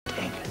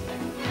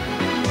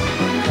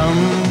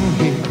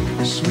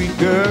Sweet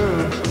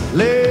girl,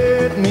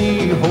 let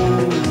me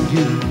hold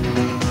you.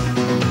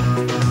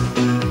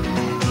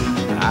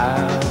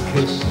 I'll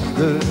kiss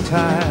the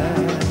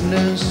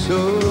tiredness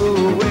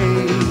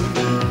away.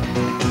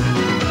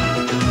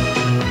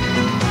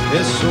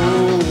 There's so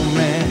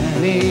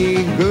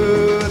many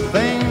good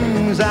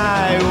things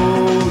I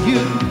owe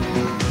you,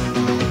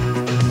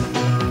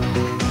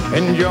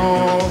 and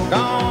you're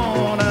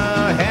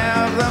gonna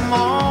have them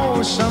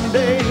all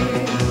someday.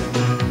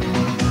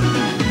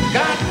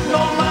 Got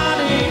no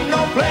money,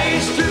 no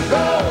place to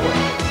go,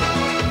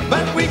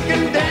 but we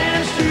can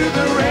dance to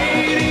the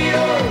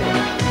radio.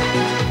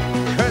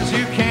 'Cause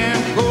you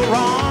can't go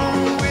wrong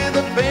with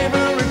a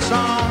favorite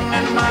song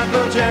and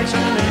Michael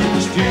Jackson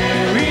in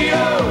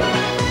stereo.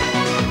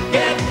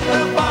 Get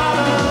the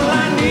bottle,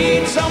 I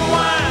need some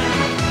wine.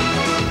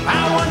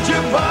 I want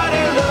your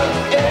body look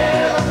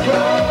ever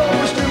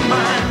close to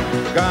mine.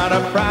 Got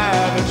a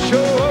private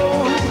show,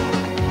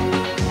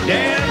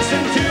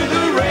 dancing to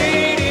the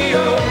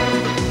radio.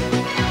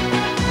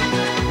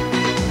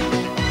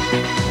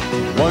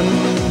 One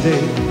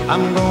day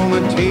I'm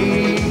gonna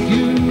take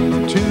you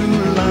to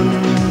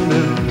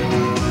London.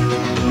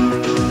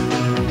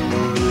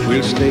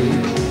 We'll stay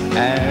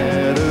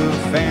at a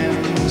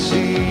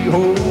fancy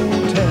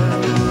hotel,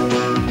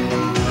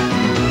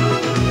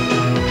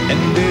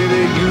 and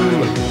baby, you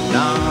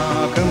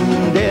knock 'em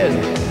dead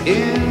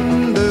in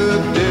the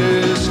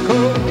disco.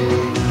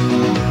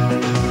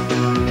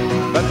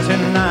 But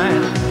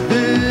tonight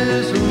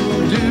this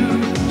will do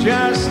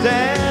just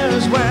as